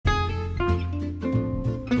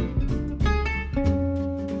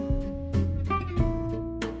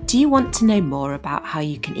Do you want to know more about how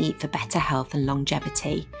you can eat for better health and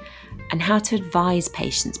longevity, and how to advise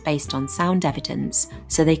patients based on sound evidence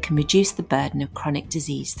so they can reduce the burden of chronic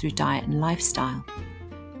disease through diet and lifestyle?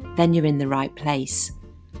 Then you're in the right place.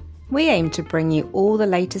 We aim to bring you all the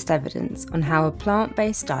latest evidence on how a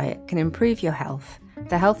plant-based diet can improve your health,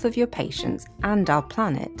 the health of your patients and our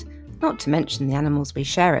planet, not to mention the animals we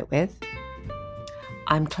share it with.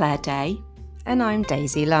 I'm Claire Day. And I'm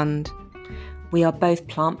Daisy Lund. We are both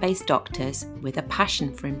plant-based doctors with a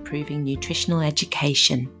passion for improving nutritional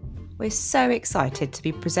education. We're so excited to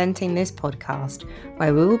be presenting this podcast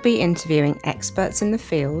where we will be interviewing experts in the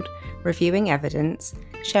field, reviewing evidence,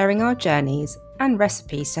 sharing our journeys and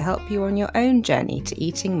recipes to help you on your own journey to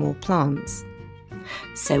eating more plants.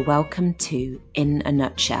 So welcome to In a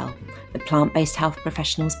Nutshell, the Plant-Based Health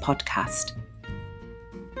Professionals podcast.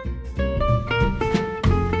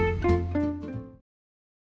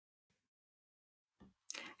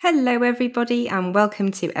 Hello everybody and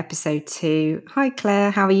welcome to episode 2. Hi Claire,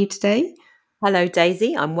 how are you today? Hello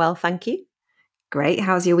Daisy, I'm well, thank you. Great,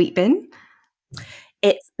 how's your week been?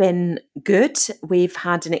 It's been good. We've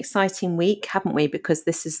had an exciting week, haven't we? Because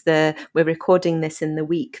we're recording this in the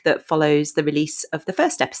week that follows the release of the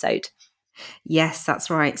first episode. Yes, that's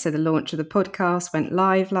right. So the launch of the podcast went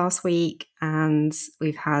live last week and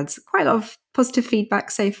we've had quite a lot of positive feedback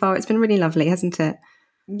so far. It's been really lovely, hasn't it?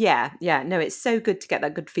 Yeah. No, it's so good to get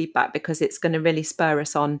that good feedback because it's going to really spur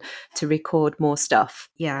us on to record more stuff.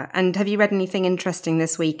 Yeah. And have you read anything interesting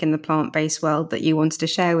this week in the plant-based world that you wanted to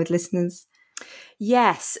share with listeners?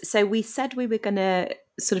 Yes. So we said we were going to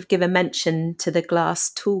sort of give a mention to the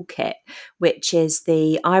GLASS toolkit, which is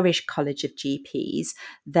the Irish College of GPs.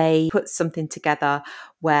 They put something together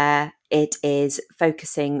where it is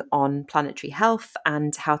focusing on planetary health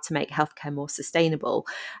and how to make healthcare more sustainable.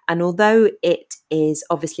 And although it is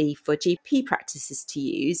obviously for GP practices to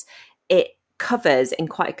use, it covers in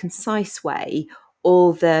quite a concise way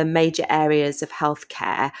all the major areas of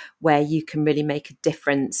healthcare where you can really make a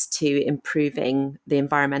difference to improving the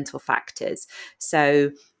environmental factors.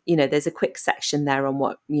 So, there's a quick section there on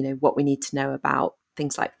what we need to know about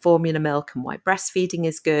things like formula milk and why breastfeeding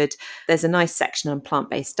is good. There's a nice section on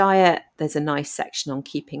plant-based diet. There's a nice section on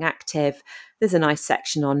keeping active. There's a nice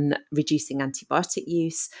section on reducing antibiotic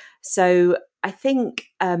use. So I think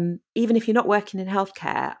even if you're not working in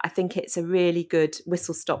healthcare, I think it's a really good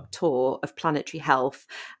whistle-stop tour of planetary health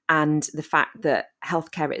and the fact that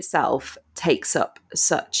healthcare itself takes up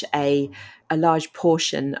such a large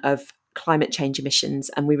portion of climate change emissions,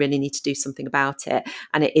 and we really need to do something about it.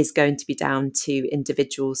 And it is going to be down to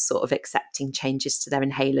individuals sort of accepting changes to their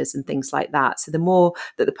inhalers and things like that. So the more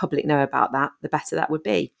that the public know about that, the better that would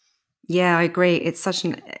be. Yeah, I agree. It's such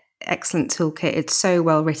an excellent toolkit. It's so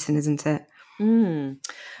well written, isn't it? And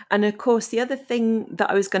of course, the other thing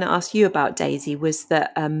that I was going to ask you about, Daisy, was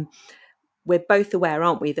that we're both aware,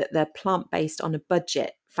 aren't we, that the Plant-Based on a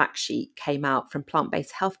Budget fact sheet came out from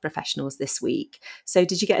plant-based health professionals this week. So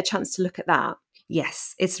did you get a chance to look at that?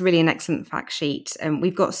 Yes, it's really an excellent fact sheet.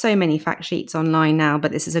 We've got so many fact sheets online now,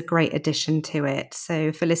 but this is a great addition to it.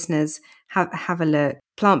 So for listeners, have a look.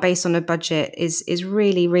 Plant-based on a budget is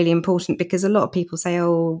really, really important because a lot of people say,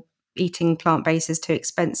 oh, eating plant-based is too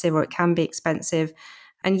expensive or it can be expensive.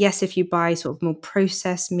 And yes, if you buy sort of more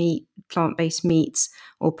processed meat, plant-based meats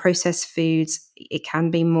or processed foods, it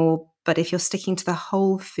can be more. But if you're sticking to the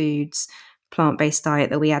whole foods plant-based diet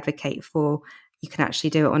that we advocate for, you can actually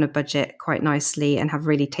do it on a budget quite nicely and have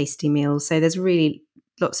really tasty meals. So there's really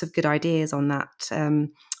lots of good ideas on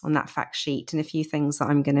that fact sheet and a few things that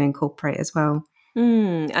I'm going to incorporate as well.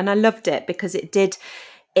 And I loved it because it did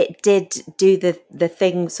do the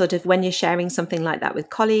thing sort of when you're sharing something like that with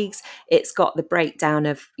colleagues, it's got the breakdown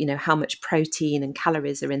of, how much protein and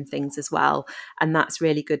calories are in things as well. And that's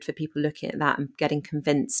really good for people looking at that and getting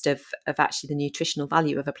convinced of actually the nutritional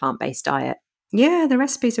value of a plant-based diet. Yeah, the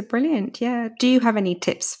recipes are brilliant. Yeah. Do you have any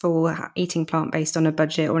tips for eating plant-based on a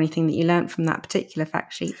budget or anything that you learned from that particular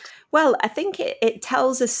fact sheet? Well, I think it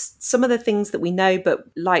tells us some of the things that we know, but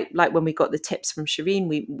like when we got the tips from Shireen,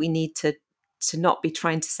 we need to not be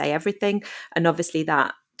trying to say everything. And obviously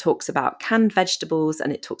that talks about canned vegetables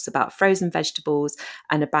and it talks about frozen vegetables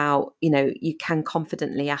and about, you can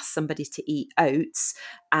confidently ask somebody to eat oats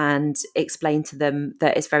and explain to them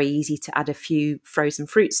that it's very easy to add a few frozen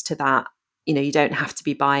fruits to that. You don't have to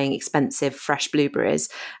be buying expensive fresh blueberries.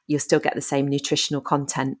 You'll still get the same nutritional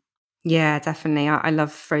content. Yeah, definitely. I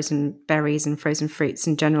love frozen berries and frozen fruits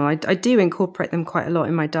in general. I do incorporate them quite a lot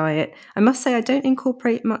in my diet. I must say I don't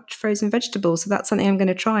incorporate much frozen vegetables, so that's something I'm going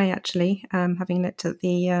to try actually, having looked at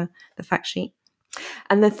the fact sheet.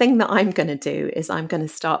 And the thing that I'm going to do is I'm going to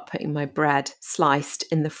start putting my bread sliced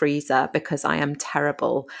in the freezer, because I am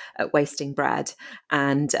terrible at wasting bread,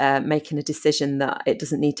 and making a decision that it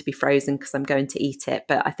doesn't need to be frozen because I'm going to eat it.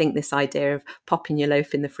 But I think this idea of popping your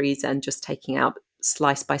loaf in the freezer and just taking out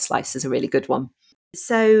slice by slice is a really good one.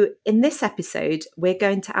 So, in this episode, we're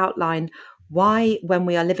going to outline why, when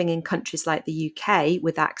we are living in countries like the UK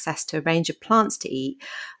with access to a range of plants to eat,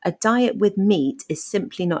 a diet with meat is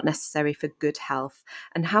simply not necessary for good health,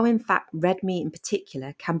 and how, in fact, red meat in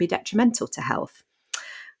particular can be detrimental to health.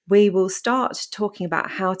 We will start talking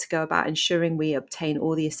about how to go about ensuring we obtain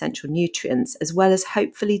all the essential nutrients, as well as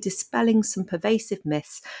hopefully dispelling some pervasive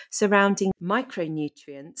myths surrounding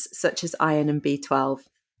micronutrients such as iron and B12.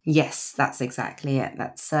 Yes, that's exactly it.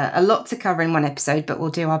 That's a lot to cover in one episode, but we'll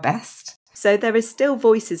do our best. So there is still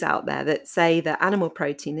voices out there that say that animal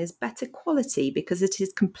protein is better quality because it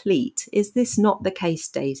is complete. Is this not the case,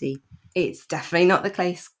 Daisy? It's definitely not the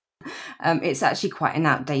case. It's actually quite an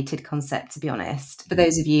outdated concept, to be honest. For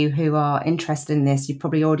those of you who are interested in this, you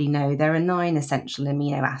probably already know there are 9 essential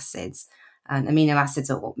amino acids. And amino acids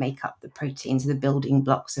are what make up the proteins, the building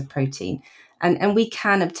blocks of protein. And we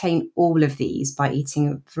can obtain all of these by eating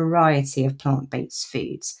a variety of plant-based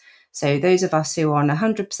foods. So those of us who are on a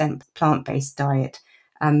 100% plant-based diet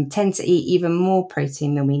tend to eat even more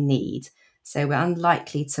protein than we need. So we're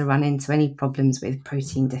unlikely to run into any problems with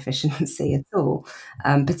protein deficiency at all,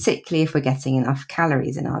 particularly if we're getting enough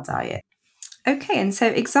calories in our diet. Okay, and so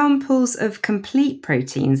examples of complete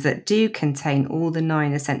proteins that do contain all the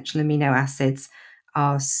 9 essential amino acids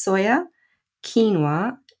are soya,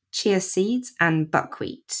 quinoa, chia seeds, and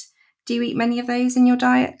buckwheat. Do you eat many of those in your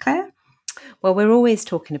diet, Claire? Well, we're always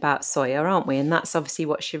talking about soya, aren't we? And that's obviously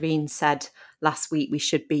what Shireen said last week we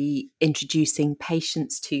should be introducing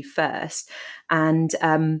patients to first. And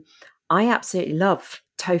I absolutely love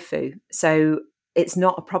tofu. So it's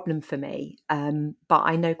not a problem for me. But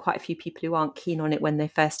I know quite a few people who aren't keen on it when they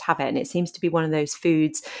first have it. And it seems to be one of those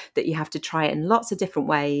foods that you have to try it in lots of different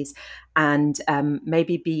ways, and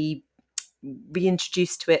maybe be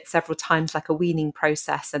reintroduced to it several times, like a weaning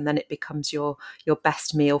process, and then it becomes your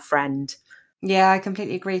best meal friend. Yeah, I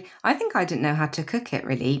completely agree. I think I didn't know how to cook it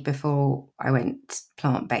really before I went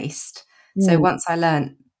plant-based. So Mm. once I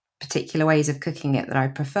learned particular ways of cooking it that I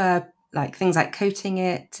prefer, like things like coating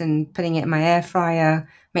it and putting it in my air fryer,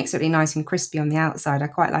 makes it really nice and crispy on the outside. I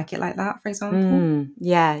quite like it like that, for example.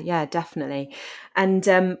 Yeah, yeah, definitely. And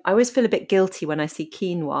I always feel a bit guilty when I see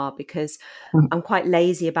quinoa, because Mm. I'm quite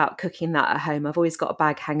lazy about cooking that at home. I've always got a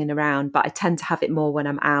bag hanging around, but I tend to have it more when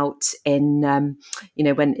I'm out in,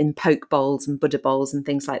 when in poke bowls and Buddha bowls and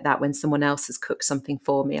things like that. When someone else has cooked something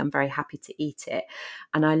for me, I'm very happy to eat it.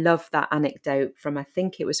 And I love that anecdote from, I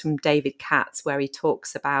think it was from David Katz, where he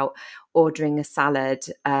talks about ordering a salad,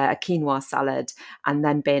 a quinoa salad, and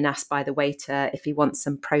then being asked by the waiter if he wants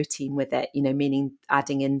some protein with it, meaning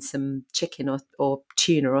adding in some chicken or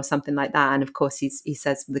tuna or something like that. And of course, he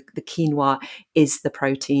says the quinoa is the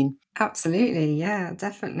protein. Absolutely, yeah,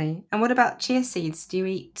 definitely. And what about chia seeds? Do you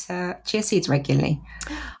eat chia seeds regularly?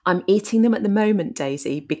 I'm eating them at the moment,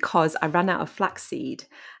 Daisy, because I ran out of flaxseed.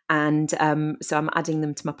 And so I'm adding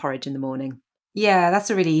them to my porridge in the morning. Yeah, that's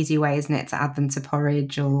a really easy way, isn't it, to add them to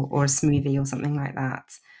porridge or a smoothie or something like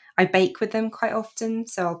that. I bake with them quite often,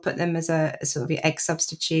 so I'll put them as a sort of egg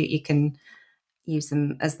substitute. You can use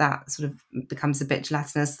them as that sort of becomes a bit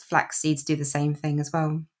gelatinous. Flax seeds do the same thing as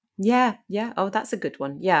well. Yeah, yeah. Oh, that's a good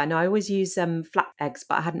one. Yeah, no, I always use flat eggs,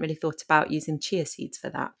 but I hadn't really thought about using chia seeds for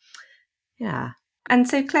that. Yeah. And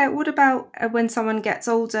so, Claire, what about when someone gets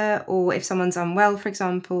older or if someone's unwell, for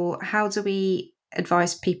example? How do we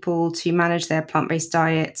advise people to manage their plant-based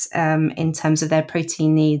diet in terms of their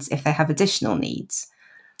protein needs if they have additional needs?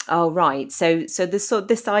 Oh, right. So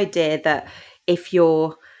this idea that if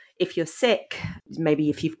you're if you're sick,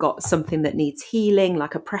 maybe if you've got something that needs healing,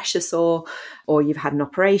 like a pressure sore, or you've had an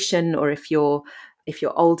operation, or if you're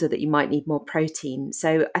older, that you might need more protein.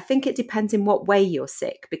 So I think it depends in what way you're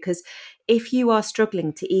sick, because if you are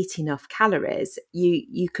struggling to eat enough calories,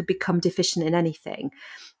 you could become deficient in anything.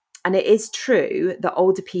 And it is true that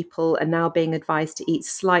older people are now being advised to eat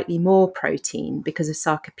slightly more protein because of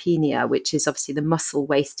sarcopenia, which is obviously the muscle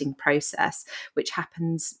wasting process, which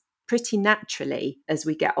happens pretty naturally as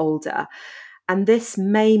we get older. And this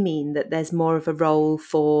may mean that there's more of a role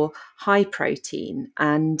for high protein.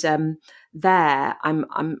 And there,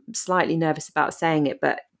 I'm slightly nervous about saying it,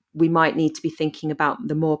 but we might need to be thinking about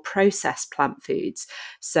the more processed plant foods.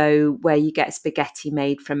 So where you get spaghetti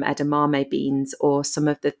made from edamame beans, or some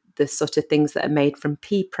of the sort of things that are made from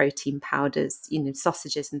pea protein powders,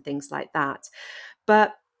 sausages and things like that.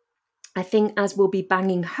 But I think, as we'll be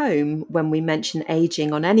banging home when we mention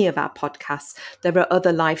aging on any of our podcasts, there are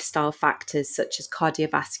other lifestyle factors such as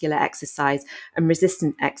cardiovascular exercise and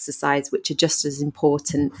resistant exercise, which are just as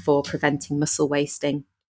important for preventing muscle wasting.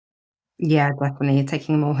 Yeah, definitely.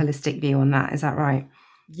 Taking a more holistic view on that. Is that right?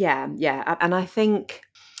 Yeah, yeah. And I think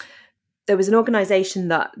there was an organization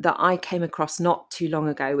that I came across not too long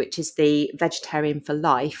ago, which is the Vegetarian for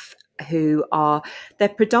Life, who are they're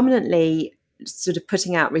predominantly sort of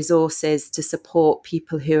putting out resources to support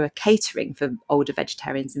people who are catering for older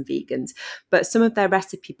vegetarians and vegans. But some of their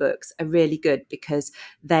recipe books are really good because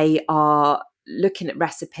they are looking at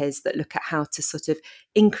recipes that look at how to sort of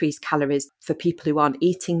increase calories for people who aren't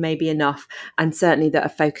eating maybe enough, and certainly that are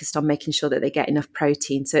focused on making sure that they get enough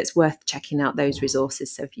protein. So it's worth checking out those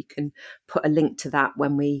resources. So if you can put a link to that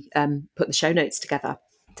when we put the show notes together.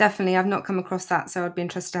 Definitely, I've not come across that, so I'd be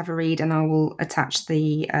interested to have a read, and I will attach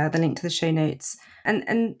the link to the show notes.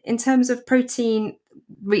 And in terms of protein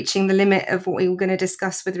reaching the limit of what we were going to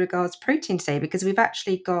discuss with regards to protein today, because we've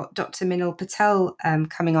actually got Dr. Minal Patel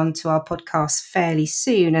coming on to our podcast fairly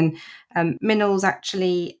soon, and Minal's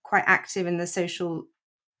actually quite active in the social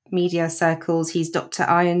media circles. He's Dr.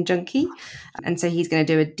 Iron Junkie. And so he's going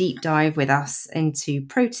to do a deep dive with us into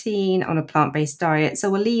protein on a plant based diet. So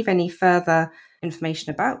we'll leave any further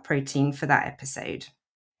information about protein for that episode.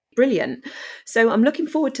 Brilliant. So I'm looking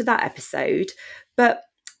forward to that episode. But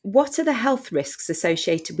what are the health risks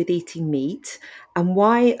associated with eating meat? And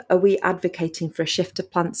why are we advocating for a shift to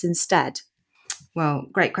plants instead? Well,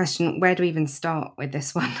 great question. Where do we even start with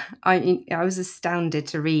this one? I was astounded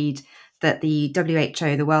to read that the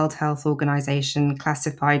WHO, the World Health Organization,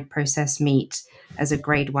 classified processed meat as a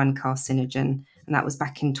grade 1 carcinogen. And that was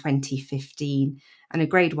back in 2015. And a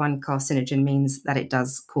grade 1 carcinogen means that it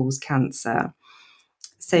does cause cancer.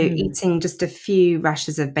 So Mm. eating just a few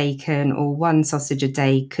rashers of bacon or one sausage a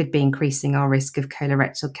day could be increasing our risk of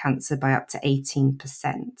colorectal cancer by up to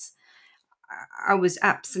 18%. I was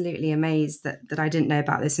absolutely amazed that I didn't know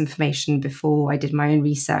about this information before I did my own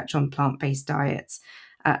research on plant-based diets.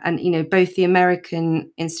 And, you know, both the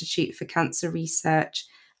American Institute for Cancer Research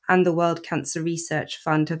and the World Cancer Research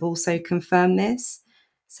Fund have also confirmed this.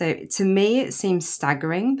 So to me, it seems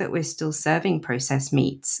staggering that we're still serving processed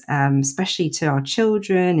meats, especially to our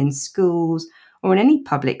children in schools or in any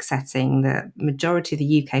public setting. The majority of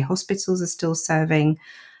the UK hospitals are still serving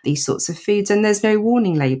these sorts of foods, and there's no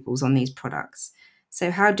warning labels on these products. So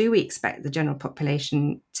how do we expect the general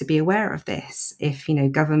population to be aware of this if, you know,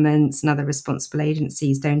 governments and other responsible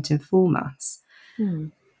agencies don't inform us?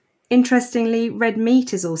 Mm. Interestingly, red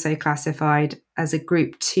meat is also classified as a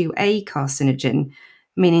group 2A carcinogen,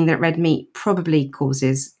 meaning that red meat probably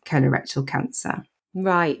causes colorectal cancer.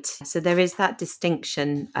 Right. So there is that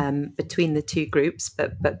distinction between the two groups,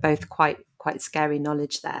 but both quite scary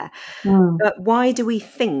knowledge there. Mm. But why do we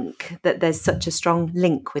think that there's such a strong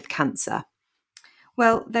link with cancer?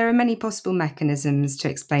 Well, there are many possible mechanisms to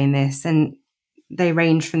explain this, and they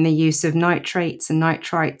range from the use of nitrates and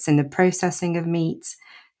nitrites in the processing of meat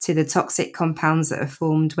to the toxic compounds that are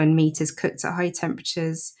formed when meat is cooked at high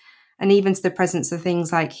temperatures, and even to the presence of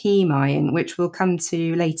things like heme iron, which we'll come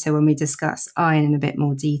to later when we discuss iron in a bit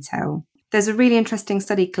more detail. There's a really interesting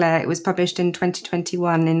study, Claire. It was published in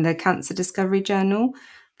 2021 in the Cancer Discovery Journal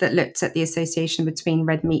that looked at the association between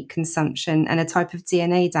red meat consumption and a type of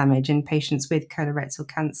DNA damage in patients with colorectal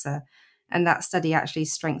cancer. And that study actually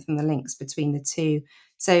strengthened the links between the two.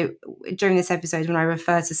 So during this episode, when I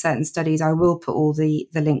refer to certain studies, I will put all the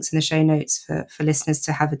links in the show notes for listeners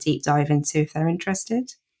to have a deep dive into if they're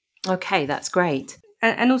interested. Okay, that's great.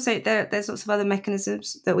 And also there's lots of other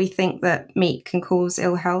mechanisms that we think that meat can cause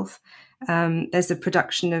ill health. There's the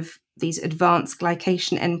production of these advanced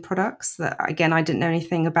glycation end products that, again, I didn't know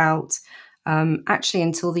anything about actually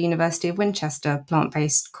until the University of Winchester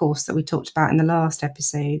plant-based course that we talked about in the last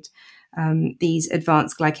episode. These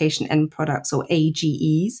advanced glycation end products, or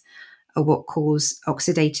AGEs, are what cause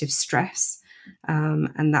oxidative stress.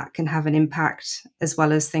 And that can have an impact, as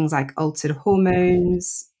well as things like altered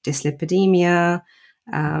hormones, dyslipidemia,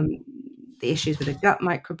 um, the issues with the gut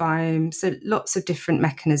microbiome. So lots of different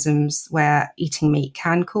mechanisms where eating meat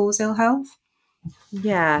can cause ill health.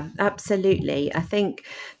 Yeah, absolutely. I think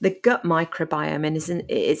the gut microbiome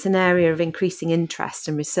it's an area of increasing interest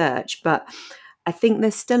and research, but I think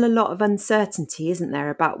there's still a lot of uncertainty, isn't there,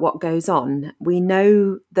 about what goes on. We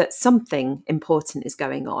know that something important is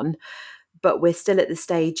going on, but we're still at the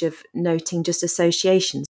stage of noting just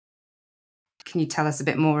associations. Can you tell us a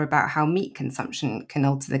bit more about how meat consumption can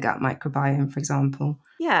alter the gut microbiome, for example?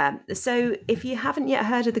 Yeah, so if you haven't yet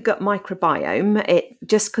heard of the gut microbiome, it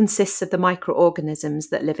just consists of the microorganisms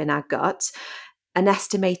that live in our gut. an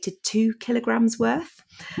estimated 2 kilograms worth.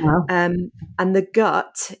 Wow. And the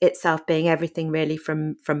gut itself being everything really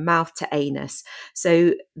from mouth to anus.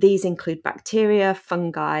 So these include bacteria,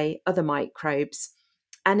 fungi, other microbes,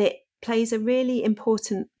 and it plays a really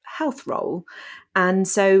important health role. And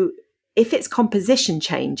so if its composition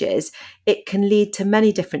changes, it can lead to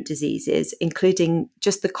many different diseases, including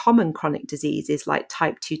just the common chronic diseases like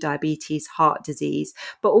type 2 diabetes, heart disease,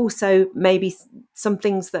 but also maybe some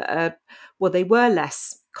things that are, well, they were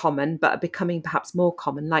less common, but are becoming perhaps more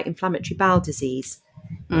common, like inflammatory bowel disease.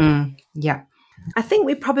 Yeah. I think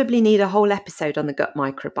we probably need a whole episode on the gut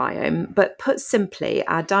microbiome, but put simply,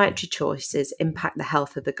 our dietary choices impact the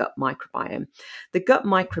health of the gut microbiome. The gut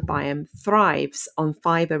microbiome thrives on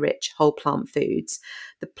fiber rich whole plant foods.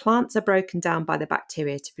 The plants are broken down by the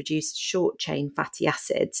bacteria to produce short chain fatty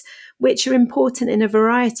acids, which are important in a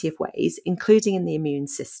variety of ways, including in the immune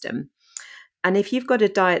system. And if you've got a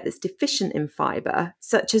diet that's deficient in fiber,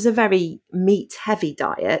 such as a very meat heavy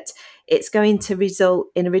diet, it's going to result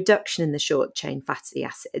in a reduction in the short chain fatty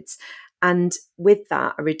acids. And with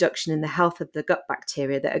that, a reduction in the health of the gut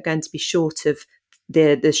bacteria that are going to be short of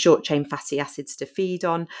the short chain fatty acids to feed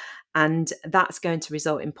on. And that's going to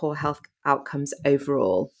result in poor health outcomes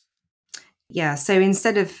overall. Yeah, so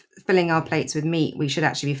instead of filling our plates with meat, we should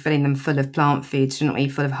actually be filling them full of plant foods, shouldn't we?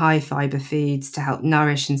 Full of high fiber foods to help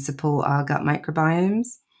nourish and support our gut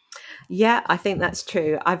microbiomes. Yeah, I think that's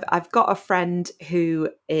true. I've got a friend who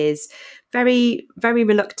is very, very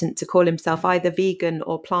reluctant to call himself either vegan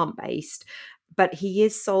or plant-based, but he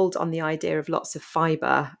is sold on the idea of lots of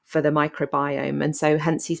fiber for the microbiome. And so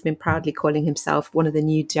hence he's been proudly calling himself one of the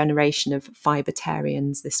new generation of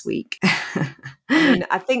fibertarians this week. I mean,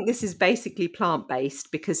 I think this is basically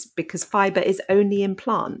plant-based because fiber is only in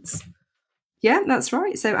plants. Yeah, that's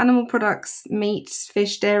right. So animal products, meat,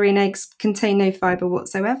 fish, dairy, and eggs contain no fiber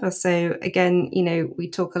whatsoever. So again, we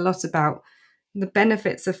talk a lot about the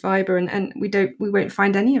benefits of fiber, and we won't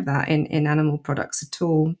find any of that in animal products at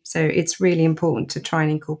all. So it's really important to try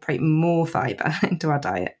and incorporate more fiber into our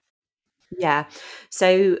diet. Yeah.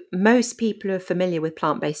 So most people who are familiar with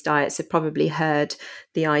plant-based diets have probably heard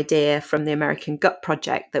the idea from the American Gut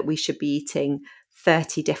Project that we should be eating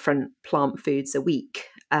 30 different plant foods a week.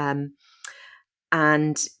 And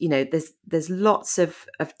there's lots of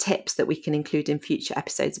tips that we can include in future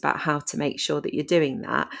episodes about how to make sure that you're doing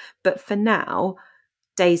that. But for now,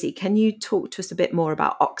 Daisy, can you talk to us a bit more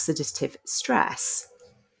about oxidative stress?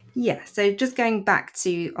 Yeah, so just going back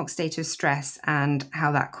to oxidative stress and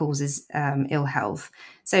how that causes ill health.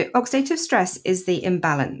 So oxidative stress is the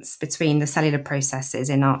imbalance between the cellular processes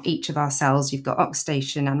in each of our cells. You've got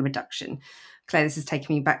oxidation and reduction. Claire, this is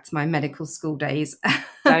taking me back to my medical school days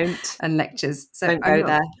Don't and lectures. So don't I'm go not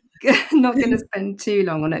there. not going to spend too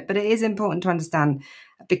long on it, but it is important to understand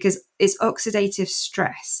because it's oxidative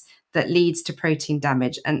stress that leads to protein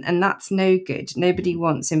damage. And that's no good. Nobody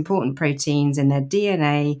wants important proteins in their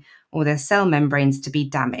DNA or their cell membranes to be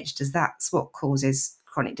damaged, as that's what causes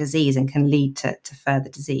chronic disease and can lead to further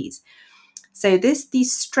disease. So these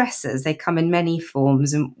stressors, they come in many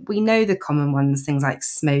forms, and we know the common ones, things like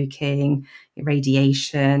smoking,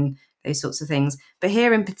 radiation, those sorts of things. But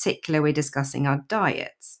here in particular, we're discussing our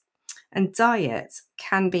diets. And diet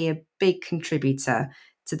can be a big contributor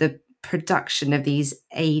to the production of these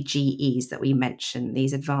AGEs that we mentioned,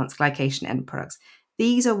 these advanced glycation end products.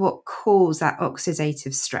 These are what cause that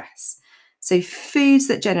oxidative stress. So foods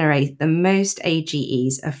that generate the most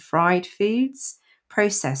AGEs are fried foods,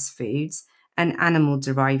 processed foods, and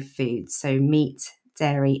animal-derived foods, so meat,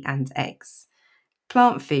 dairy, and eggs.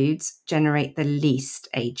 Plant foods generate the least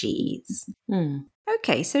AGEs. Hmm.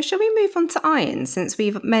 Okay, so shall we move on to iron since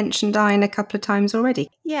we've mentioned iron a couple of times already?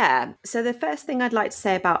 Yeah. So the first thing I'd like to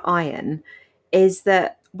say about iron is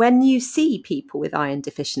that when you see people with iron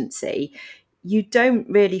deficiency, you don't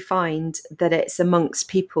really find that it's amongst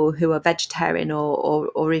people who are vegetarian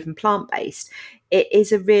or even plant based. It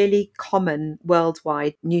is a really common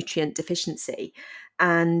worldwide nutrient deficiency.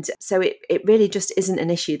 And so it really just isn't an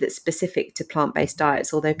issue that's specific to plant based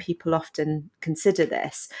diets, although people often consider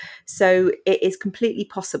this. So it is completely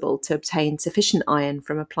possible to obtain sufficient iron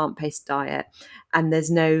from a plant based diet, and there's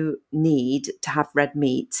no need to have red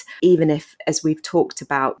meat, even if, as we've talked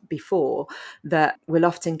about before, that we'll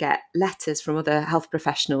often get letters from other health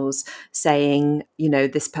professionals saying,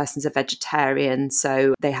 this person's a vegetarian,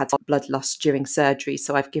 so they had blood loss during surgery,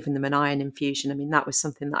 so I've given them an iron infusion. I mean, that was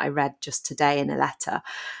something that I read just today in a letter.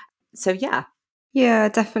 So, yeah. Yeah,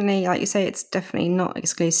 definitely. Like you say, it's definitely not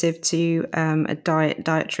exclusive to a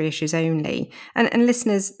dietary issues only. And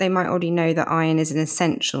listeners, they might already know that iron is an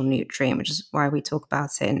essential nutrient, which is why we talk about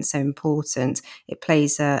it and it's so important. It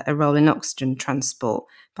plays a role in oxygen transport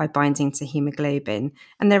by binding to hemoglobin.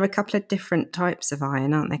 And there are a couple of different types of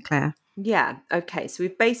iron, aren't there, Claire? Yeah, okay. So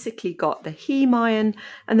we've basically got the heme iron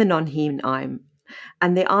and the non-heme iron.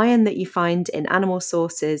 And the iron that you find in animal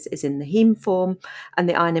sources is in the heme form, and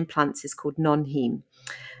the iron in plants is called non-heme.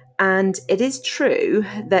 And it is true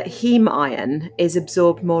that heme iron is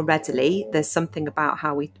absorbed more readily. There's something about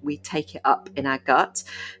how we take it up in our gut.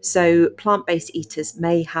 So plant based eaters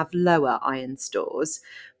may have lower iron stores,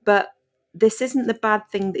 but this isn't the bad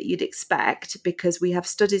thing that you'd expect, because we have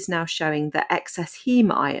studies now showing that excess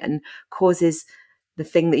heme iron causes the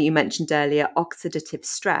thing that you mentioned earlier, oxidative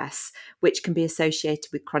stress, which can be associated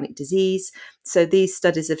with chronic disease. So these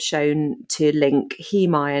studies have shown to link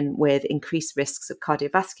heme iron with increased risks of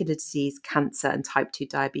cardiovascular disease, cancer, and type 2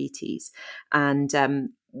 diabetes. And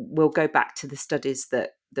we'll go back to the studies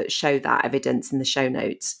that show that evidence in the show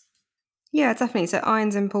notes. Yeah, definitely. So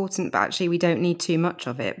iron's important, but actually we don't need too much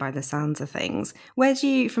of it by the sounds of things. Where do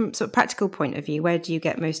you, from sort of practical point of view, where do you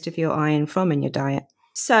get most of your iron from in your diet?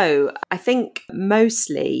 So I think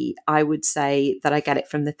mostly I would say that I get it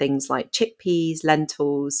from the things like chickpeas,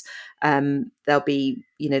 lentils. There'll be,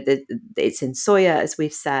 it's in soya, as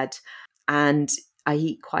we've said, and I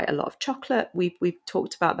eat quite a lot of chocolate. We've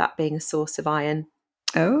talked about that being a source of iron.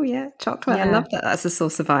 Oh, yeah, chocolate. I Yeah. love that. That's a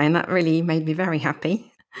source of iron. That really made me very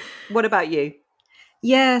happy. What about you?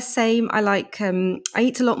 Yeah, same. I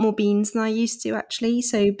eat a lot more beans than I used to actually.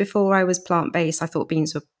 So before I was plant-based, I thought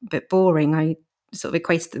beans were a bit boring. I sort of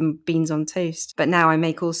equated them with beans on toast. But now I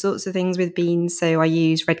make all sorts of things with beans. So I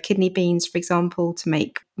use red kidney beans, for example, to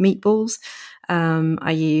make meatballs.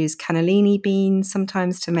 I use cannellini beans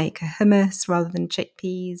sometimes to make a hummus rather than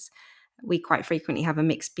chickpeas. We quite frequently have a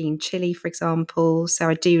mixed bean chili, for example. So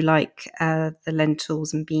I do like the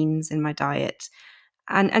lentils and beans in my diet.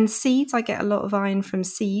 And seeds, I get a lot of iron from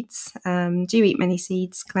seeds. Do you eat many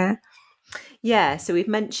seeds, Claire? Yeah, so we've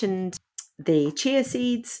mentioned the chia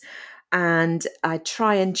seeds, and I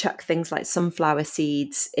try and chuck things like sunflower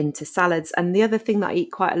seeds into salads. And the other thing that I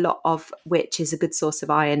eat quite a lot of, which is a good source of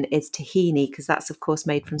iron, is tahini, because that's, of course,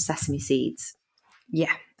 made from sesame seeds.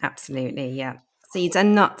 Yeah, absolutely. Yeah. Seeds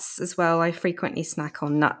and nuts as well. I frequently snack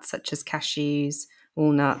on nuts such as cashews,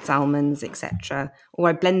 walnuts, almonds, etc. Or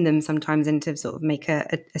I blend them sometimes into sort of make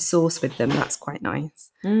a sauce with them. That's quite nice.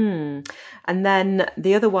 Mm. And then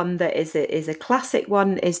the other one that is a classic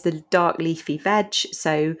one is the dark leafy veg.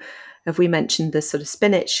 So have we mentioned the sort of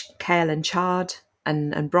spinach, kale and chard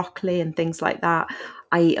and broccoli and things like that?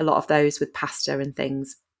 I eat a lot of those with pasta and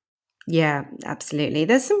things. Yeah, absolutely.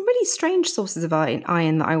 There's some really strange sources of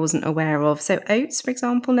iron that I wasn't aware of. So oats, for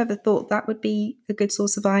example, never thought that would be a good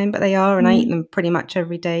source of iron, but they are, and I eat them pretty much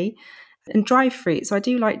every day. And dried fruit. So I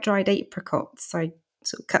do like dried apricots. I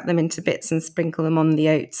sort of cut them into bits and sprinkle them on the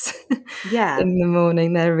oats Yeah. in the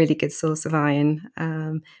morning. They're a really good source of iron.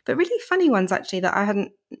 But really funny ones actually that I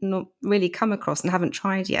hadn't not really come across and haven't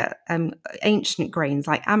tried yet. Ancient grains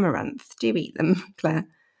like amaranth. Do you eat them, Claire?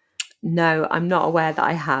 No, I'm not aware that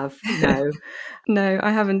I have. No. No, I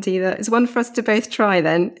haven't either. It's one for us to both try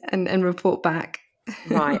then and report back.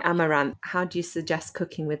 Right, amaranth. How do you suggest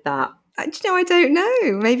cooking with that? Do you know, I don't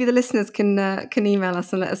know. Maybe the listeners can email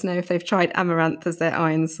us and let us know if they've tried amaranth as their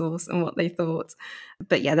iron source and what they thought.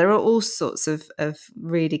 But yeah, there are all sorts of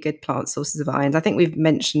really good plant sources of iron. I think we've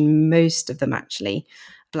mentioned most of them actually.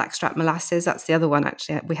 Blackstrap molasses, that's the other one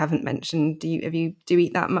actually we haven't mentioned. Do you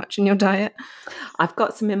eat that much in your diet? I've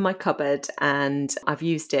got some in my cupboard, and I've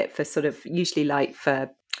used it for sort of usually like for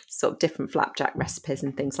sort of different flapjack recipes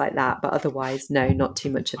and things like that. But otherwise, no, not too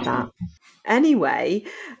much of that. Anyway,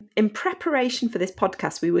 in preparation for this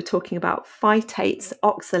podcast, we were talking about phytates,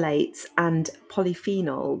 oxalates, and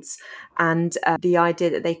polyphenols, and the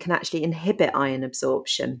idea that they can actually inhibit iron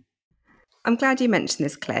absorption. I'm glad you mentioned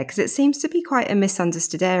this, Claire, because it seems to be quite a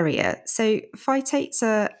misunderstood area. So, phytates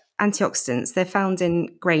are antioxidants. They're found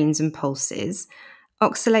in grains and pulses.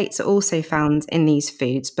 Oxalates are also found in these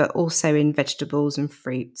foods, but also in vegetables and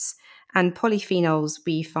fruits. And polyphenols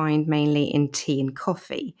we find mainly in tea and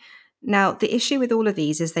coffee. Now, the issue with all of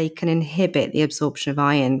these is they can inhibit the absorption of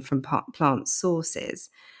iron from plant sources.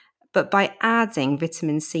 But by adding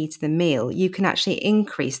vitamin C to the meal, you can actually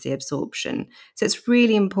increase the absorption. So it's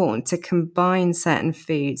really important to combine certain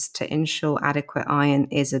foods to ensure adequate iron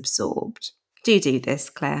is absorbed. Do you do this,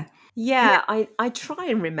 Claire? Yeah, I try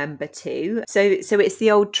and remember to. So it's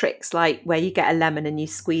the old tricks like where you get a lemon and you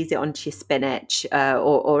squeeze it onto your spinach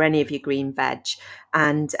or any of your green veg,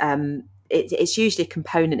 and it's usually a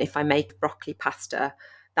component. If I make broccoli pasta,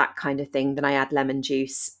 that kind of thing, then I add lemon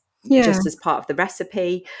juice Yeah. just as part of the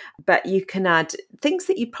recipe. But you can add things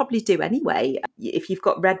that you probably do anyway. If you've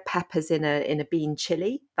got red peppers in a bean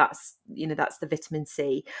chili, that's the vitamin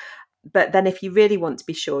C. But then if you really want to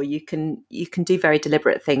be sure, you can do very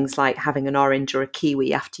deliberate things like having an orange or a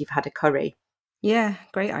kiwi after you've had a curry. Yeah,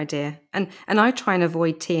 great idea. And I try and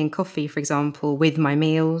avoid tea and coffee, for example, with my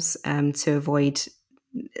meals, to avoid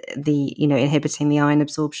inhibiting the iron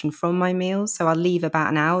absorption from my meals. So I'll leave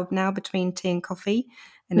about an hour now between tea and coffee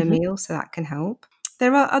in a Mhm. meal, so that can help.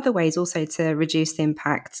 There are other ways also to reduce the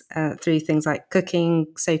impact through things like cooking,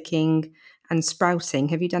 soaking, and sprouting.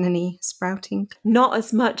 Have you done any sprouting? Not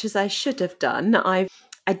as much as I should have done.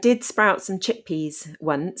 I did sprout some chickpeas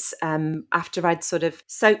once after I'd sort of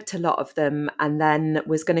soaked a lot of them and then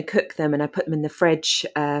was going to cook them, and I put them in the fridge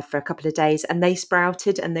for a couple of days, and they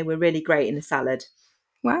sprouted and they were really great in a salad.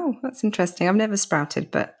 Wow, that's interesting. I've never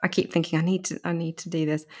sprouted, but I keep thinking I need to do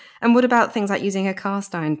this. And what about things like using a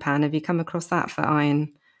cast iron pan? Have you come across that for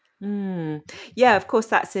iron? Mm. Yeah, of course,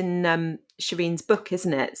 that's in Shireen's book,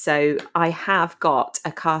 isn't it? So I have got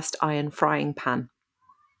a cast iron frying pan.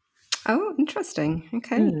 Oh, interesting.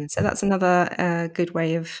 Okay. Mm. So that's another good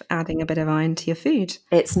way of adding a bit of iron to your food.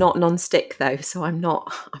 It's not non-stick though, so I'm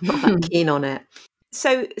not that keen on it.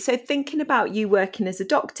 So thinking about you working as a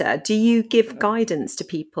doctor, do you give guidance to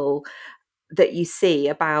people that you see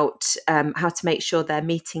about how to make sure they're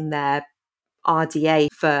meeting their RDA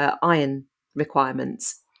for iron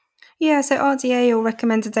requirements? Yeah, so RDA or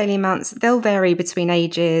recommended daily amounts, they'll vary between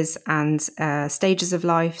ages and stages of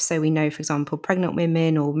life. So we know, for example, pregnant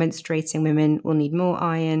women or menstruating women will need more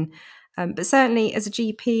iron. But certainly, as a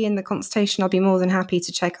GP in the consultation, I'll be more than happy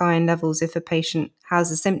to check iron levels if a patient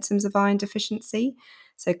has the symptoms of iron deficiency.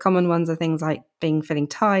 So common ones are things like feeling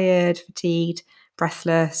tired, fatigued,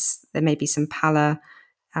 breathless. There may be some pallor.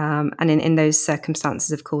 And in those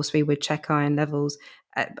circumstances, of course, we would check iron levels.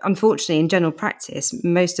 Unfortunately, in general practice,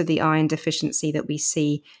 most of the iron deficiency that we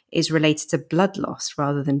see is related to blood loss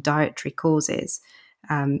rather than dietary causes.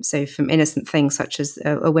 So, from innocent things such as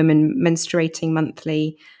a woman menstruating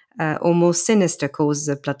monthly, or more sinister causes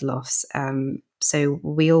of blood loss. So,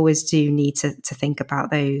 we always do need to think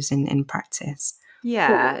about those in practice.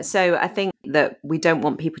 Yeah, so I think that we don't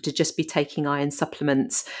want people to just be taking iron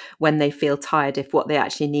supplements when they feel tired, if what they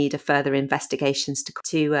actually need are further investigations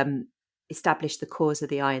to establish the cause of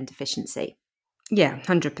the iron deficiency. Yeah,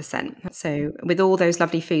 100%. So, with all those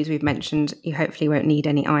lovely foods we've mentioned, you hopefully won't need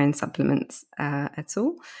any iron supplements at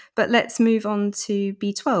all. But let's move on to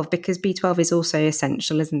B12 because B12 is also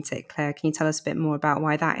essential, isn't it, Claire? Can you tell us a bit more about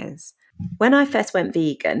why that is? When I first went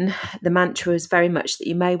vegan, the mantra was very much that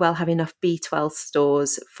you may well have enough B12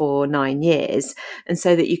 stores for 9 years, and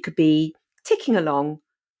so that you could be ticking along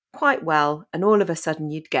quite well, and all of a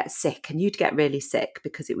sudden you'd get sick, and you'd get really sick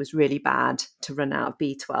because it was really bad to run out of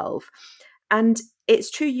B12. And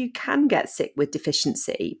it's true, you can get sick with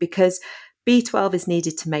deficiency because B12 is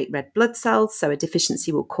needed to make red blood cells, so a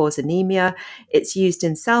deficiency will cause anemia. It's used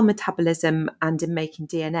in cell metabolism and in making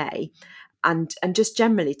DNA, and just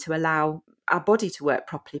generally to allow our body to work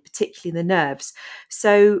properly, particularly the nerves.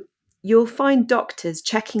 So you'll find doctors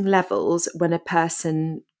checking levels when a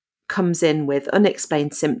person comes in with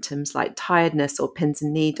unexplained symptoms like tiredness or pins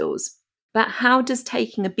and needles. But how does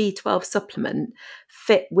taking a B12 supplement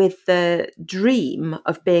fit with the dream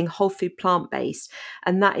of being whole food plant based?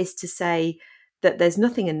 And that is to say that there's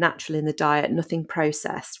nothing unnatural in the diet, nothing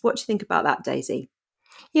processed. What do you think about that, Daisy?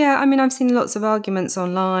 Yeah, I mean, I've seen lots of arguments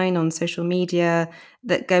online, on social media,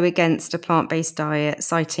 that go against a plant based diet,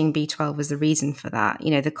 citing B12 as the reason for that.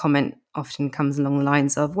 You know, the comment often comes along the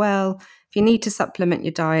lines of, well, if you need to supplement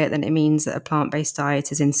your diet, then it means that a plant based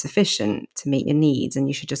diet is insufficient to meet your needs, and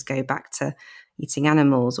you should just go back to eating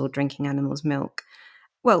animals or drinking animals' milk.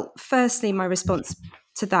 Well, firstly, my response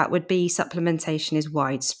to that would be supplementation is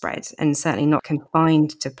widespread and certainly not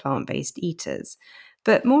confined to plant based eaters.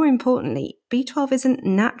 But more importantly, B12 isn't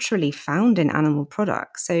naturally found in animal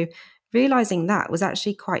products. So realizing that was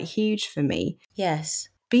actually quite huge for me. Yes.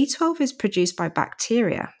 B12 is produced by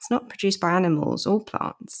bacteria, it's not produced by animals or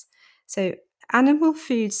plants. So animal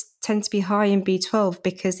foods tend to be high in B12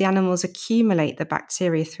 because the animals accumulate the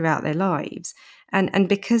bacteria throughout their lives and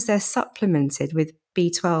because they're supplemented with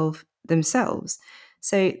B12 themselves.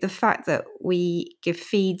 So the fact that we give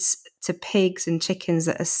feeds to pigs and chickens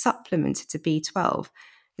that are supplemented to B12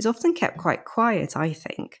 is often kept quite quiet, I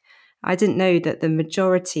think. I didn't know that the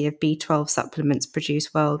majority of B12 supplements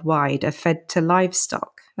produced worldwide are fed to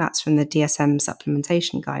livestock. That's from the DSM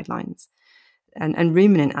supplementation guidelines. And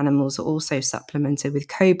ruminant animals are also supplemented with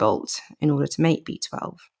cobalt in order to make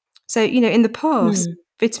B12. So, in the past, Mm.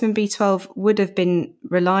 vitamin B12 would have been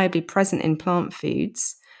reliably present in plant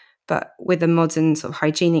foods, but with the modern sort of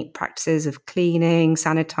hygienic practices of cleaning,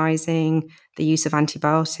 sanitizing, the use of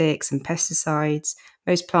antibiotics and pesticides,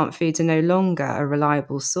 most plant foods are no longer a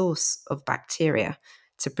reliable source of bacteria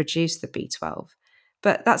to produce the B12.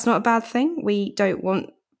 But that's not a bad thing. We don't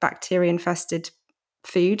want bacteria infested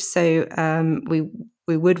food. So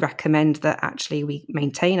we would recommend that actually we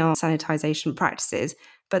maintain our sanitization practices,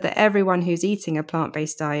 but that everyone who's eating a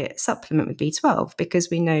plant-based diet supplement with B12, because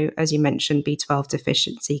we know, as you mentioned, B12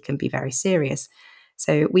 deficiency can be very serious.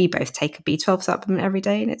 So we both take a B12 supplement every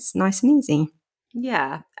day, and it's nice and easy.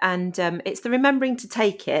 Yeah, and it's the remembering to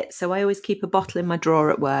take it. So I always keep a bottle in my drawer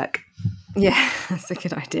at work. Yeah, that's a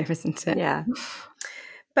good idea, isn't it? Yeah.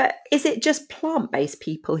 But is it just plant-based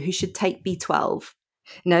people who should take B12?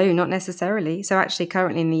 No, not necessarily. So, actually,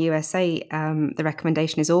 currently in the USA, the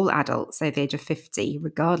recommendation is all adults over the age of 50,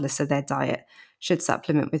 regardless of their diet, should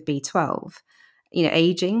supplement with B12.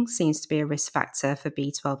 Aging seems to be a risk factor for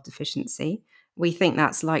B12 deficiency. We think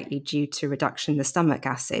that's likely due to reduction in the stomach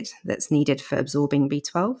acid that's needed for absorbing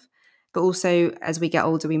B12. But also, as we get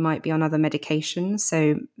older, we might be on other medications.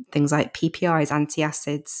 So, things like PPIs,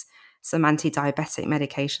 antacids, some anti diabetic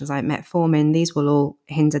medications like metformin, these will all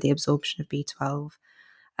hinder the absorption of B12.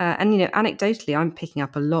 And anecdotally, I'm picking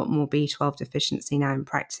up a lot more B12 deficiency now in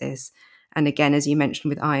practice. And again, as you mentioned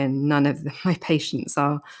with iron, none of my patients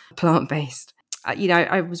are plant based.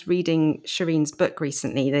 I was reading Shireen's book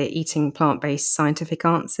recently, the Eating Plant Based Scientific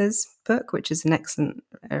Answers book, which is an excellent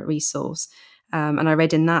resource. And I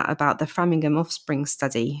read in that about the Framingham Offspring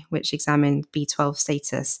study, which examined B12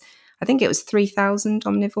 status. I think it was 3,000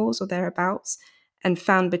 omnivores or thereabouts, and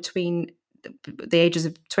found between the ages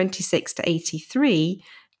of 26 to 83,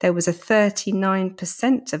 there was a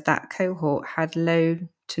 39% of that cohort had low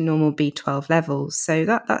to normal B12 levels. So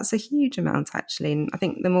that's a huge amount, actually. And I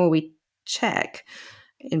think the more we check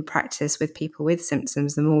in practice with people with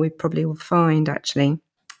symptoms, the more we probably will find, actually.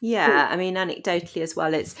 Yeah, I mean, anecdotally as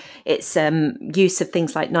well, it's use of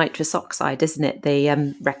things like nitrous oxide, isn't it?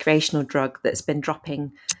 The recreational drug that's been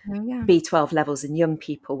dropping Oh, yeah. B12 levels in young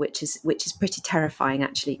people, which is pretty terrifying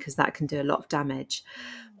actually, because that can do a lot of damage.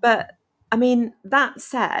 But I mean, that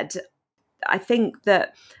said, I think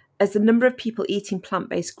that as the number of people eating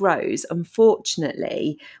plant-based grows,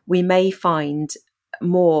 unfortunately, we may find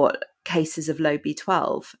more cases of low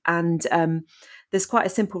B12. And there's quite a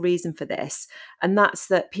simple reason for this, and that's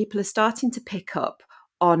that people are starting to pick up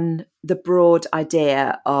on the broad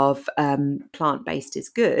idea of plant-based is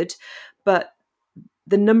good, but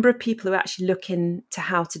the number of people who are actually looking to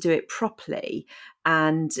how to do it properly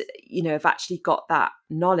and have actually got that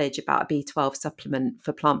knowledge about a B12 supplement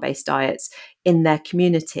for plant-based diets in their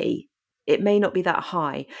community, it may not be that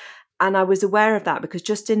high. And I was aware of that because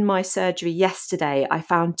just in my surgery yesterday, I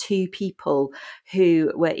found two people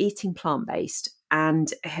who were eating plant-based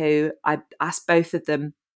and who I asked both of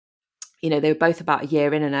them, they were both about a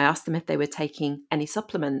year in, and I asked them if they were taking any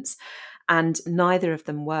supplements, and neither of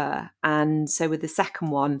them were. And so with the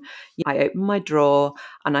second one, I opened my drawer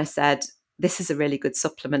and I said, this is a really good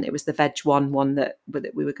supplement. It was the Veg1 that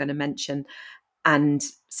we were going to mention, and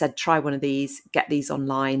said, try one of these, get these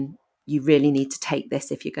online. You really need to take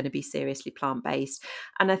this if you're going to be seriously plant-based.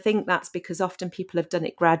 And I think that's because often people have done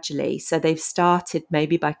it gradually. So they've started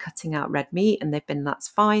maybe by cutting out red meat and they've been, that's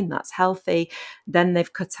fine, that's healthy. Then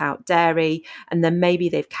they've cut out dairy, and then maybe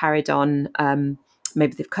they've carried on,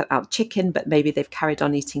 maybe they've cut out chicken, but maybe they've carried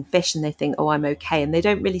on eating fish and they think, oh, I'm okay. And they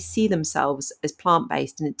don't really see themselves as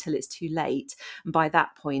plant-based until it's too late. And by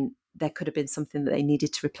that point, there could have been something that they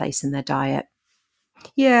needed to replace in their diet.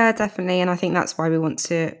 Yeah, definitely. And I think that's why we want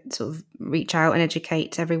to sort of reach out and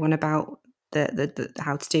educate everyone about the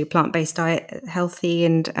how to do a plant-based diet healthy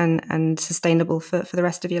and sustainable for the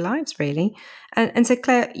rest of your lives, really. And so,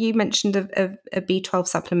 Claire, you mentioned a B12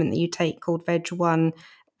 supplement that you take called Veg1.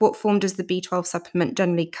 What form does the B12 supplement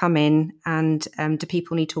generally come in? And do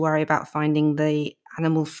people need to worry about finding the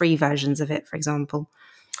animal-free versions of it, for example?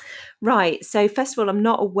 Right. So, first of all, I'm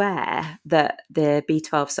not aware that the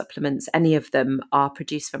B12 supplements, any of them, are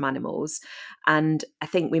produced from animals. And I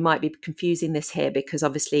think we might be confusing this here because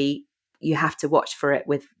obviously you have to watch for it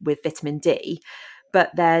with vitamin D. But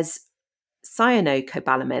there's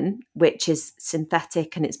cyanocobalamin, which is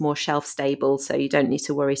synthetic and it's more shelf stable, so you don't need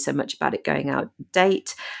to worry so much about it going out of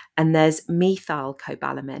date. And there's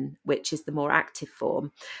methylcobalamin, which is the more active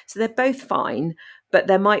form. So they're both fine, but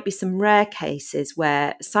there might be some rare cases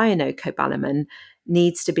where cyanocobalamin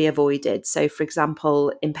needs to be avoided. So, for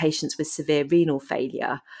example, in patients with severe renal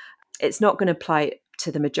failure, it's not going to apply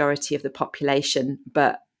to the majority of the population,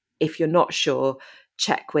 but if you're not sure,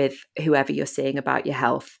 check with whoever you're seeing about your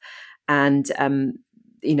health. And,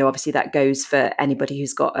 obviously that goes for anybody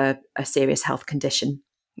who's got a serious health condition.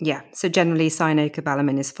 Yeah, so generally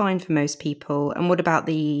cyanocobalamin is fine for most people. And what about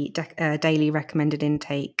the daily recommended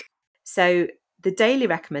intake? So the daily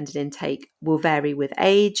recommended intake will vary with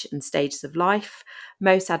age and stages of life.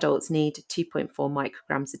 Most adults need 2.4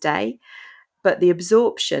 micrograms a day, but the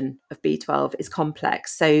absorption of B12 is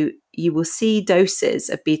complex. So you will see doses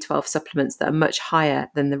of B12 supplements that are much higher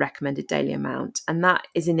than the recommended daily amount. And that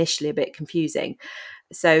is initially a bit confusing.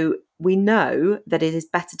 So we know that it is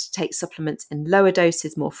better to take supplements in lower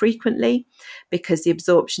doses more frequently because the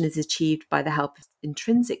absorption is achieved by the help of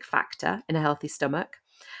intrinsic factor in a healthy stomach.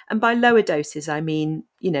 And by lower doses, I mean,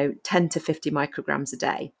 10 to 50 micrograms a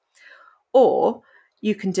day. Or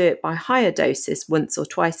you can do it by higher doses once or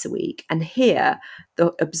twice a week. And here,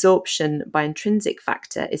 the absorption by intrinsic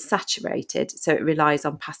factor is saturated, so it relies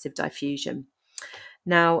on passive diffusion.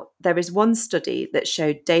 Now, there is one study that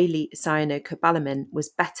showed daily cyanocobalamin was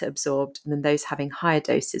better absorbed than those having higher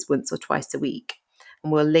doses once or twice a week.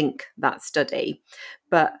 And we'll link that study.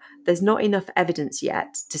 But there's not enough evidence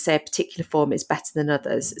yet to say a particular form is better than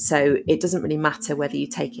others. So it doesn't really matter whether you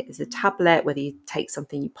take it as a tablet, whether you take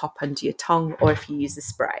something you pop under your tongue, or if you use a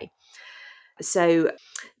spray. So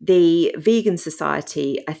the Vegan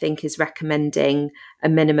Society, I think, is recommending a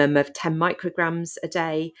minimum of 10 micrograms a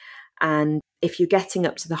day. And if you're getting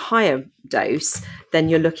up to the higher dose, then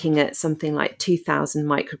you're looking at something like 2,000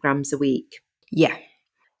 micrograms a week. Yeah.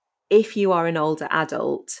 If you are an older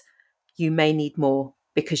adult, you may need more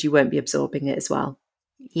because you won't be absorbing it as well.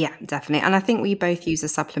 Yeah, definitely. And I think we both use a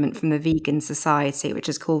supplement from the Vegan Society, which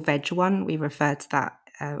is called Veg1. We referred to that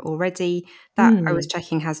already. That I was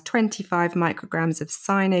checking has 25 micrograms of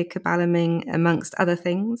cyanocobalamin, amongst other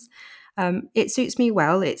things. It suits me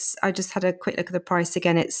well. I just had a quick look at the price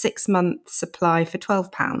again. It's 6 months supply for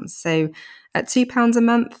 £12. So at £2 a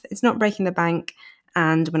month, it's not breaking the bank.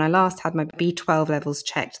 And when I last had my B12 levels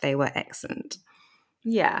checked, they were excellent.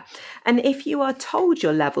 Yeah. And if you are told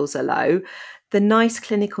your levels are low, the NICE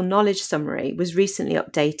clinical knowledge summary was recently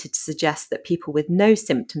updated to suggest that people with no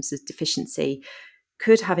symptoms of deficiency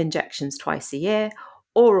could have injections twice a year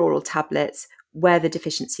or oral tablets where the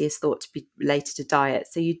deficiency is thought to be related to diet.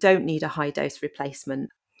 So you don't need a high dose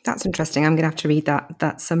replacement. That's interesting. I'm going to have to read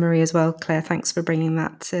that summary as well, Claire. Thanks for bringing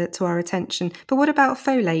that to our attention. But what about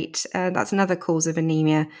folate? That's another cause of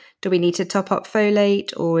anemia. Do we need to top up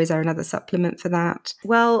folate, or is there another supplement for that?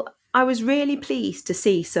 Well, I was really pleased to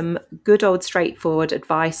see some good old straightforward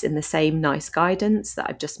advice in the same NICE guidance that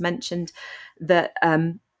I've just mentioned, that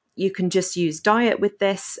you can just use diet with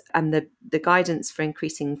this, and the guidance for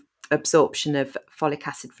increasing absorption of folic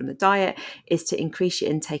acid from the diet is to increase your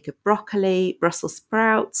intake of broccoli, Brussels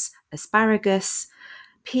sprouts, asparagus,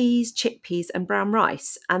 peas, chickpeas, and brown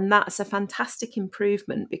rice. And that's a fantastic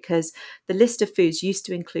improvement because the list of foods used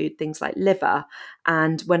to include things like liver.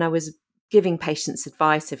 And when I was giving patients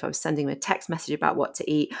advice, if I was sending them a text message about what to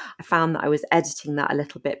eat, I found that I was editing that a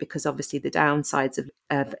little bit because obviously the downsides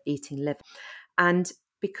of eating liver. And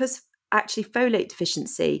because actually folate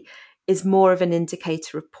deficiency is more of an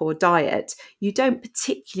indicator of poor diet, you don't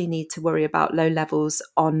particularly need to worry about low levels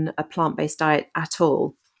on a plant-based diet at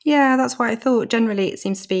all. Yeah, that's what I thought. Generally, it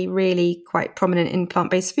seems to be really quite prominent in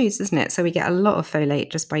plant-based foods, isn't it? So we get a lot of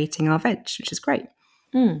folate just by eating our veg, which is great.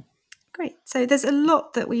 Mm. Great. So there's a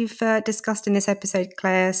lot that we've discussed in this episode,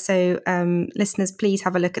 Claire. So listeners, please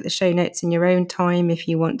have a look at the show notes in your own time if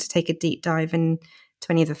you want to take a deep dive into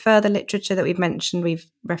any of the further literature that we've mentioned. We've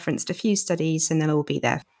referenced a few studies and they'll all be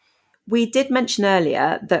there. We did mention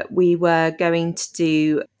earlier that we were going to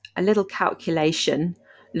do a little calculation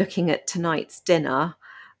looking at tonight's dinner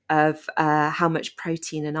of how much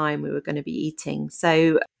protein and iron we were going to be eating.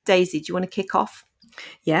 So, Daisy, do you want to kick off?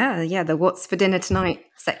 Yeah, the what's for dinner tonight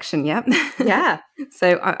section, yeah. Yeah.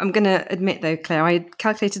 So I'm going to admit though, Claire, I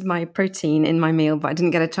calculated my protein in my meal, but I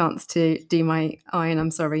didn't get a chance to do my iron,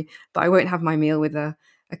 I'm sorry. But I won't have my meal with a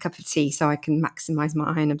cup of tea so I can maximise my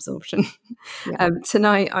iron absorption. Yeah.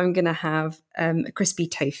 Tonight I'm going to have a crispy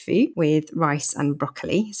tofu with rice and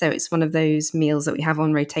broccoli. So it's one of those meals that we have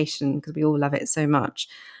on rotation because we all love it so much.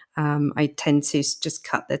 I tend to just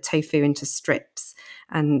cut the tofu into strips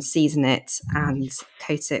and season it and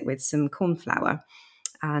coat it with some corn flour.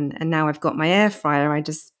 And now I've got my air fryer. I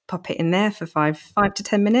just pop it in there for five to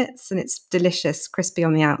 10 minutes and it's delicious, crispy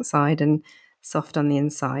on the outside and soft on the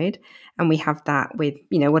inside. And we have that with,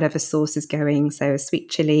 whatever sauce is going. So a sweet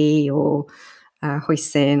chili or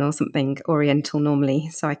hoisin or something oriental normally.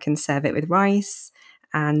 So I can serve it with rice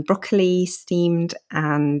and broccoli steamed.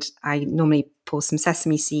 And I normally pour some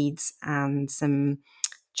sesame seeds and some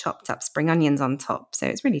chopped up spring onions on top. So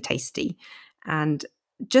it's really tasty. And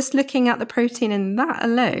just looking at the protein in that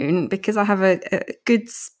alone, because I have a good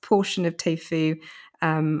portion of tofu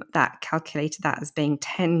that calculated that as being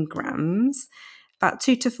 10 grams, about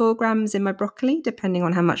 2 to 4 grams in my broccoli, depending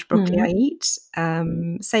on how much broccoli I eat.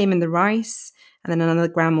 Same in the rice, and then another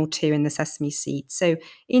gram or 2 in the sesame seeds. So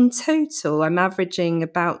in total, I'm averaging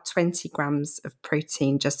about 20 grams of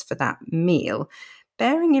protein just for that meal.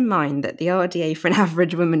 Bearing in mind that the RDA for an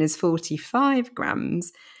average woman is 45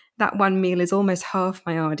 grams, that one meal is almost half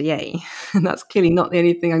my RDA. And that's clearly not the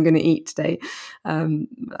only thing I'm going to eat today. I'll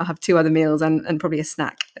have 2 other meals and probably a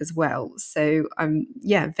snack as well. So I'm,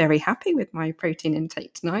 very happy with my protein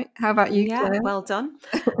intake tonight. How about you, Yeah, Claire? well done.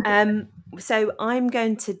 So I've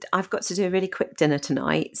got to do a really quick dinner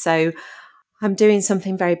tonight. So I'm doing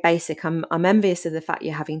something very basic. I'm envious of the fact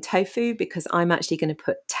you're having tofu, because I'm actually going to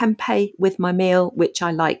put tempeh with my meal, which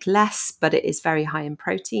I like less, but it is very high in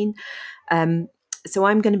protein. So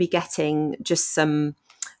I'm going to be getting just some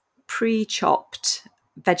pre-chopped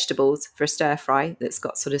vegetables for a stir fry that's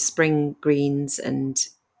got sort of spring greens and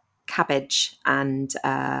cabbage and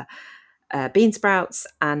bean sprouts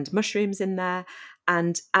and mushrooms in there.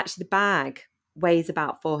 And actually the bag weighs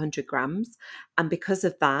about 400 grams. And because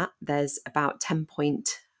of that, there's about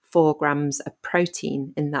 10.4 grams of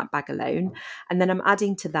protein in that bag alone. And then I'm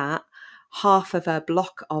adding to that half of a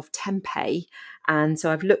block of tempeh. And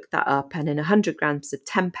so I've looked that up, and in 100 grams of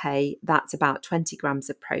tempeh, that's about 20 grams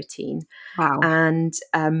of protein. Wow. And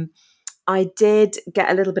I did get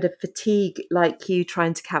a little bit of fatigue like you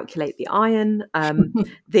trying to calculate the iron.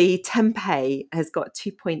 The tempeh has got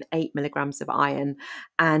 2.8 milligrams of iron,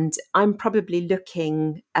 and I'm probably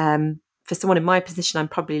looking, for someone in my position, I'm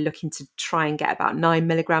probably looking to try and get about 9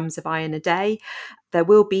 milligrams of iron a day. There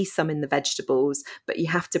will be some in the vegetables, but you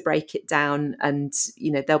have to break it down, and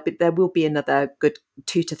there will be another good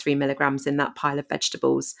 2 to 3 milligrams in that pile of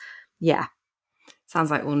vegetables. Yeah. Sounds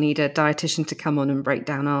like we'll need a dietitian to come on and break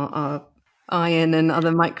down our iron and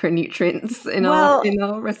other micronutrients in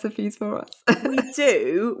our recipes for us.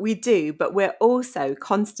 we do, but we're also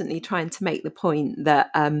constantly trying to make the point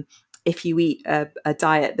that if you eat a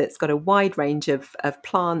diet that's got a wide range of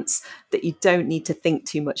plants, that you don't need to think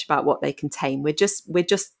too much about what they contain. We're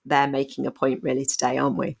just there making a point really today,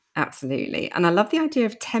 aren't we? Absolutely. And I love the idea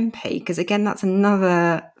of tempeh, because again, that's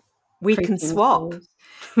another we can swap.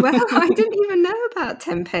 Well, I didn't even know about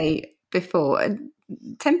tempeh before.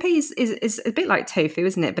 Tempeh is a bit like tofu,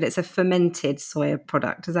 isn't it? But it's a fermented soya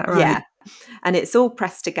product. Is that right? Yeah. And it's all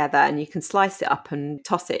pressed together, and you can slice it up and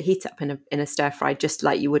heat it up in a stir fry, just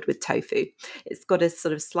like you would with tofu. It's got a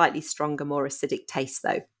sort of slightly stronger, more acidic taste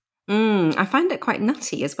though. I find it quite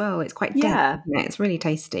nutty as well. It's quite dense, isn't it? It's really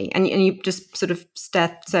tasty. And you just sort of stir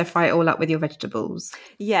fry it all up with your vegetables.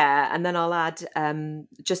 Yeah, and then I'll add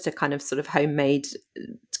just a kind of sort of homemade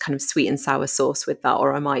kind of sweet and sour sauce with that,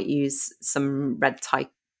 or I might use some red Thai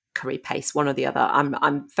curry paste, one or the other.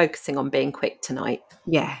 I'm focusing on being quick tonight.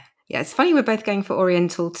 Yeah, it's funny we're both going for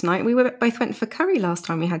Oriental tonight. We both went for curry last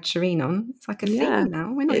time we had Shireen on. It's like a thing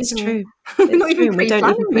now. We're not it's even, true. We're not it's even true. We don't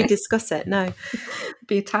even this. discuss it. No.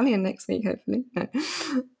 Be Italian next week, hopefully. No.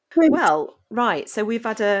 Well, right. So we've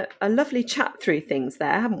had a lovely chat through things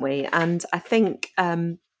there, haven't we? And I think,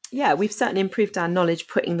 we've certainly improved our knowledge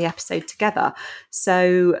putting the episode together.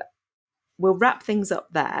 So we'll wrap things up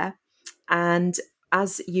there. And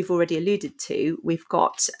as you've already alluded to, we've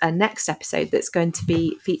got a next episode that's going to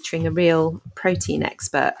be featuring a real protein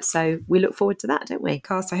expert. So we look forward to that, don't we?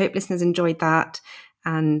 So I hope listeners enjoyed that.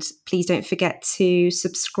 And please don't forget to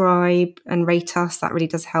subscribe and rate us. That really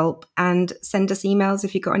does help. And send us emails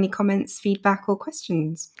if you've got any comments, feedback or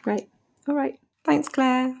questions. Great. All right. Thanks,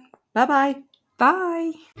 Claire. Bye-bye.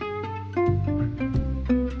 Bye.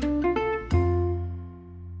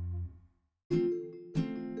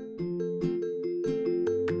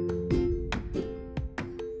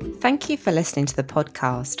 Thank you for listening to the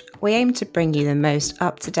podcast. We aim to bring you the most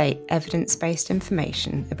up-to-date evidence-based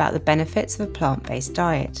information about the benefits of a plant-based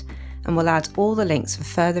diet, and we'll add all the links for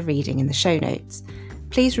further reading in the show notes.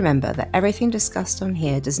 Please remember that everything discussed on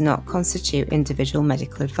here does not constitute individual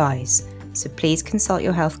medical advice, so please consult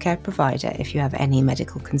your healthcare provider if you have any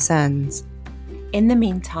medical concerns. In the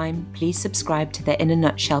meantime, please subscribe to the In a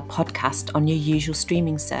Nutshell podcast on your usual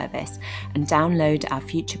streaming service and download our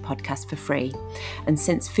future podcast for free. And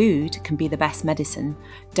since food can be the best medicine,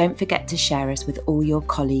 don't forget to share us with all your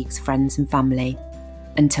colleagues, friends and family.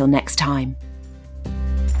 Until next time.